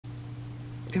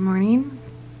Good morning.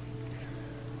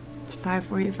 It's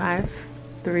 5:45.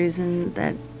 The reason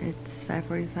that it's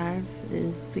 5:45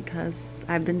 is because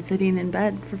I've been sitting in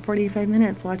bed for 45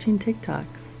 minutes watching TikToks.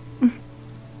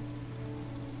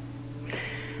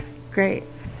 Great.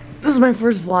 This is my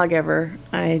first vlog ever.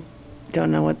 I don't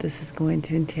know what this is going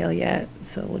to entail yet,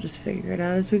 so we'll just figure it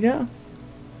out as we go.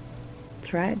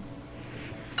 Let's ride.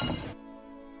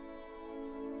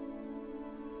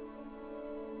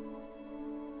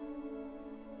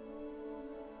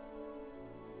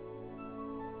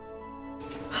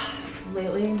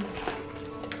 Lately,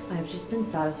 I've just been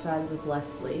satisfied with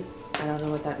less sleep. I don't know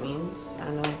what that means. I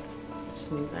don't know if it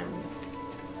just means I'm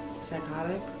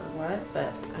psychotic or what,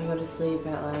 but I go to sleep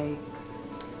at like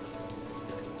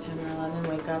 10 or 11,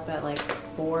 wake up at like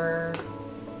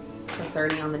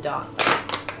 4:30 on the dot.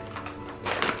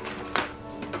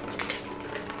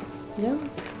 Yeah.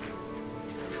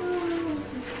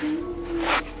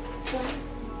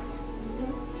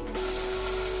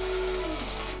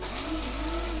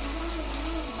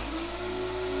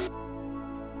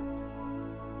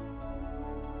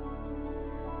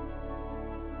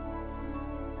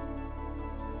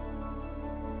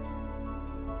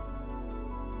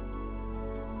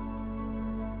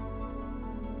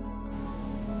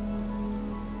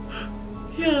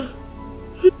 Yeah.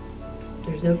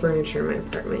 There's no furniture in my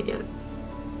apartment yet,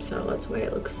 so that's why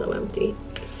it looks so empty.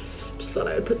 Just thought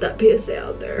I would put that PSA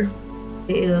out there.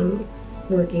 I am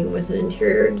working with an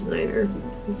interior designer,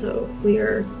 and so we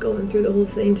are going through the whole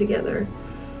thing together.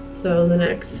 So the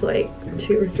next like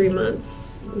 2 or 3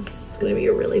 months, this is gonna be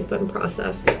a really fun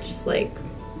process, just like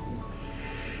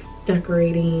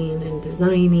decorating and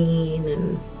designing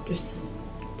and just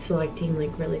selecting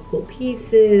like really cool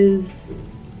pieces.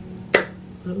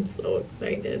 I'm so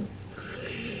excited.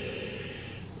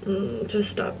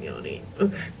 Just stop yawning.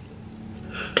 Okay.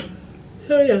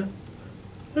 So yeah,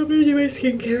 I'm gonna do my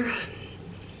skincare.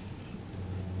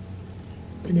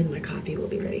 And then my coffee will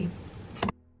be ready.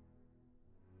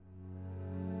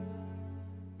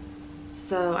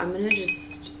 So I'm gonna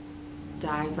just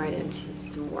dive right into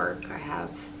some work. I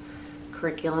have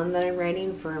curriculum that I'm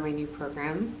writing for my new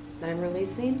program that I'm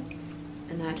releasing,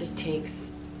 and that just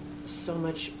takes so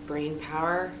much brain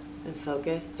power and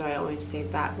focus, so I always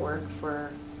save that work for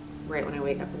right when I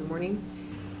wake up in the morning.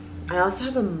 I also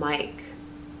have a mic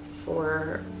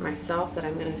for myself that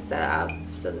I'm going to set up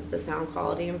so that the sound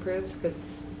quality improves, because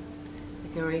I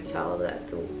can already tell that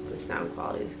the sound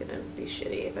quality is going to be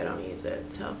shitty if I don't use it.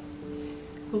 So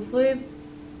hopefully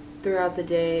throughout the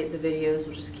day the videos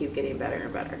will just keep getting better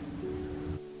and better.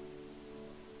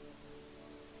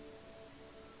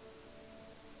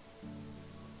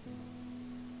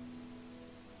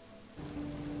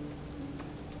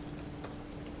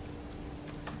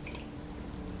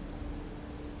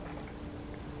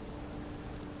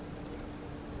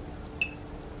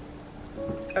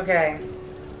 Okay,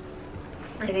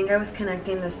 I think I was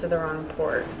connecting this to the wrong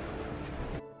port.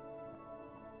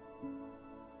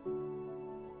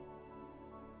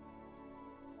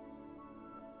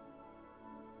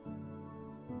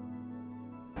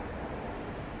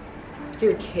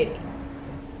 You're kidding.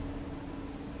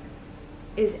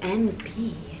 Is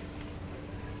NB?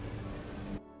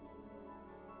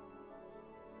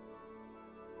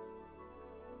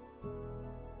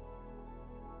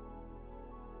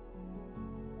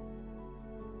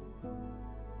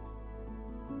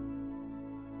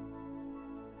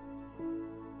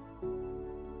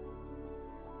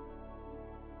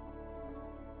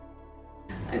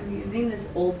 I'm using this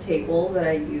old table that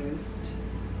I used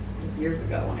years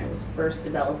ago when I was first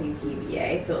developing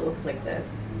PVA, so it looks like this.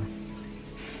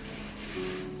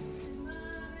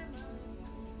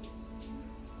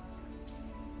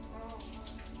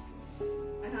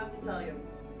 I have to tell you,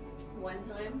 one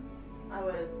time I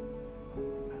was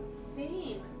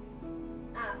staying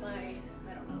at my,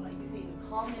 I don't know, like you can even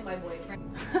call him my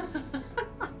boyfriend.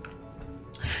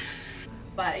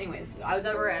 But anyways, I was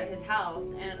over at his house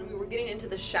and we were getting into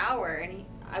the shower, and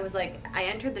I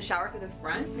entered the shower through the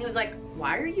front, and he was like,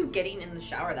 why are you getting in the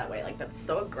shower that way? Like, that's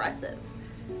so aggressive.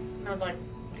 And I was like,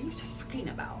 what are you talking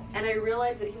about? And I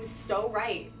realized that he was so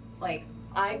right. Like,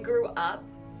 I grew up,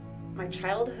 my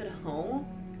childhood home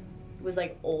was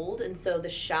like old, and so the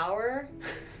shower,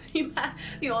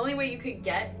 the only way you could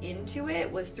get into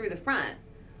it was through the front,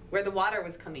 where the water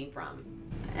was coming from.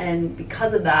 And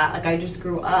because of that, like, I just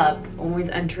grew up always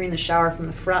entering the shower from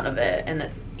the front of it,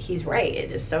 and he's right, it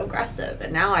is so aggressive.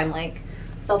 And now I'm like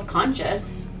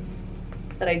self-conscious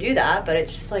that I do that, but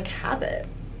it's just like habit.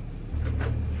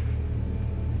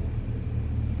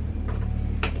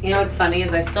 You know what's funny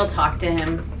is I still talk to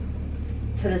him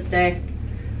to this day.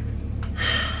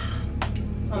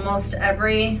 almost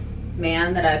every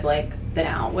man that I've like been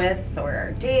out with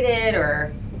or dated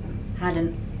or had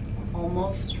an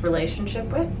almost relationship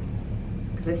with,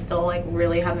 because I still like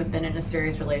really haven't been in a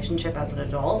serious relationship as an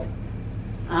adult,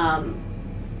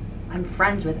 I'm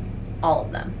friends with all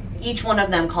of them. Each one of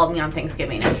them called me on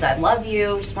Thanksgiving and said, love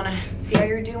you, just want to see how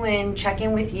you're doing, check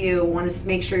in with you, want to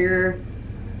make sure you're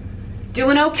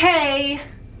doing okay.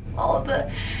 All of the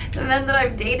men that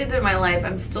I've dated in my life,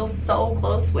 I'm still so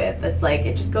close with. It's like,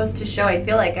 it just goes to show, I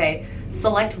feel like I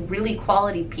select really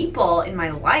quality people in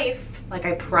my life. Like,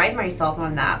 I pride myself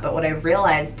on that. But what I've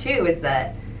realized too is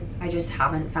that I just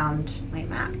haven't found my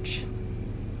match.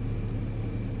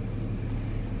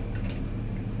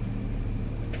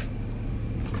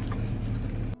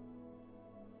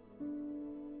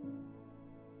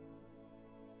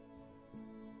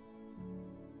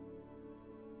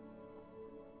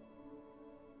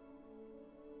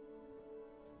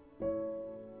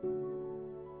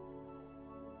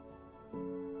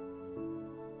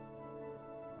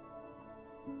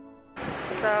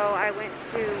 So I went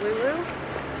to Lulu.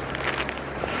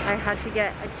 I had to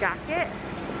get a jacket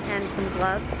and some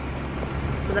gloves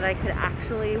so that I could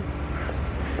actually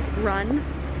run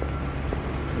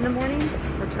in the morning,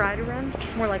 or try to run.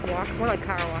 More like walk, more like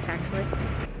power walk actually.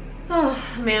 Oh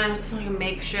man, it's like a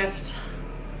makeshift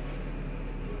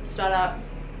setup,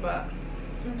 but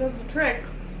it does the trick.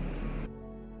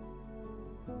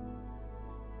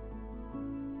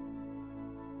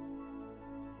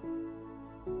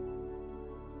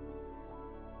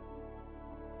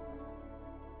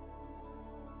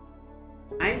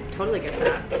 I totally get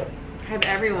that. I have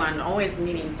everyone always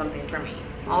needing something from me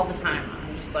all the time.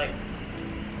 I'm just like,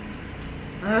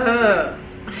 ugh.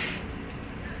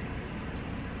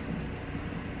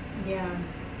 Yeah.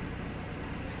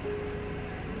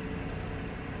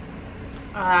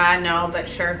 No, but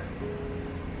sure.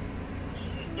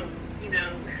 You know,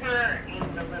 her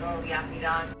and the little yappy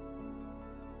dog.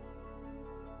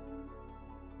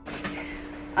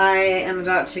 I am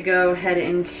about to go head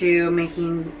into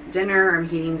making dinner. I'm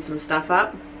heating some stuff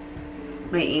up.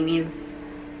 My Amy's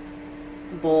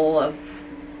bowl of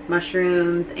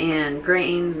mushrooms and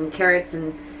grains and carrots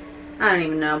and I don't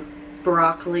even know,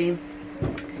 broccoli.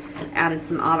 Added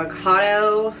some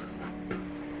avocado.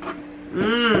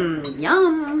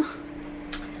 Yum.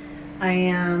 I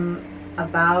am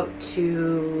about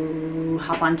to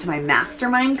hop onto my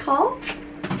mastermind call.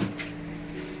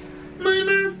 My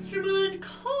mastermind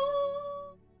call.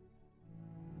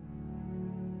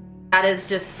 That is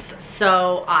just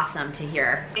so awesome to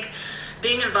hear.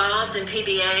 Being involved in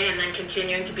PBA and then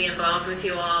continuing to be involved with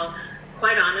you all,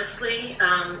 quite honestly,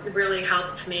 really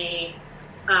helped me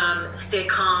stay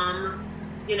calm,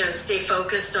 you know, stay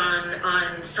focused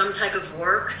on some type of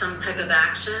work, some type of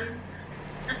action.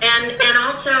 And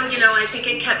also, you know, I think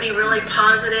it kept me really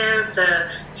positive.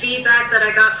 The feedback that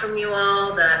I got from you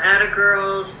all, the Atta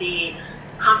Girls, the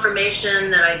confirmation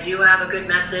that I do have a good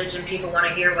message and people want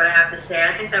to hear what I have to say,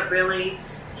 I think that really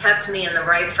kept me in the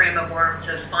right frame of work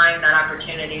to find that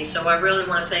opportunity. So I really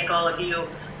want to thank all of you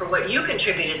for what you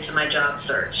contributed to my job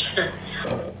search.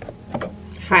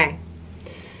 Hi.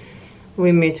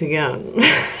 We meet again.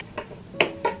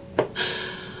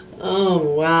 Oh,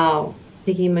 wow.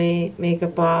 Taking my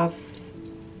makeup off.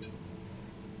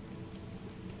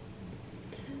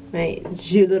 My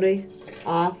jewelry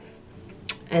off.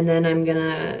 And then I'm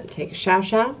gonna take a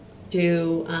shower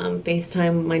to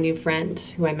FaceTime my new friend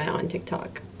who I met on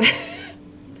TikTok.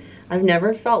 I've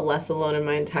never felt less alone in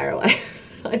my entire life.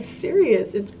 I'm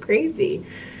serious, it's crazy.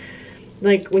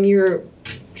 Like when you're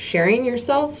sharing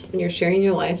yourself and you're sharing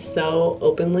your life so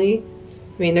openly,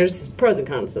 I mean, there's pros and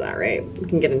cons to that, right? We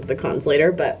can get into the cons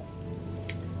later, but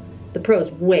the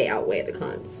pros way outweigh the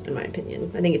cons, in my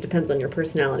opinion. I think it depends on your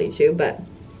personality too, but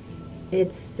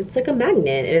it's like a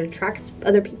magnet. It attracts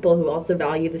other people who also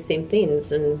value the same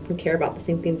things and who care about the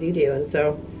same things you do, and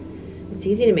so it's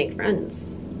easy to make friends.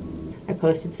 I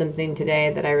posted something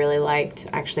today that I really liked.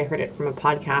 Actually, I heard it from a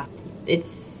podcast. It's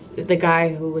the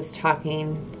guy who was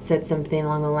talking said something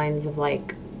along the lines of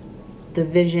like, the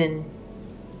vision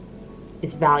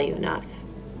is value enough.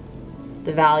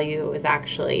 The value is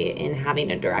actually in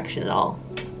having a direction at all.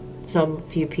 So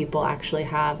few people actually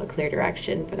have a clear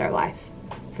direction for their life,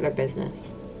 for their business.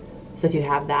 So if you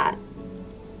have that,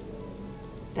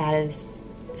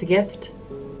 it's a gift.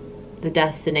 The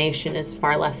destination is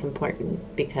far less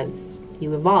important because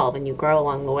you evolve and you grow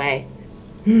along the way.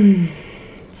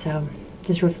 So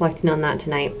just reflecting on that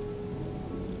tonight.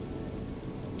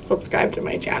 Subscribe to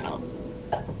my channel.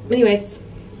 Anyways.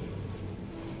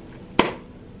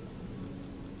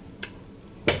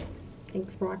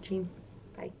 Thanks for watching.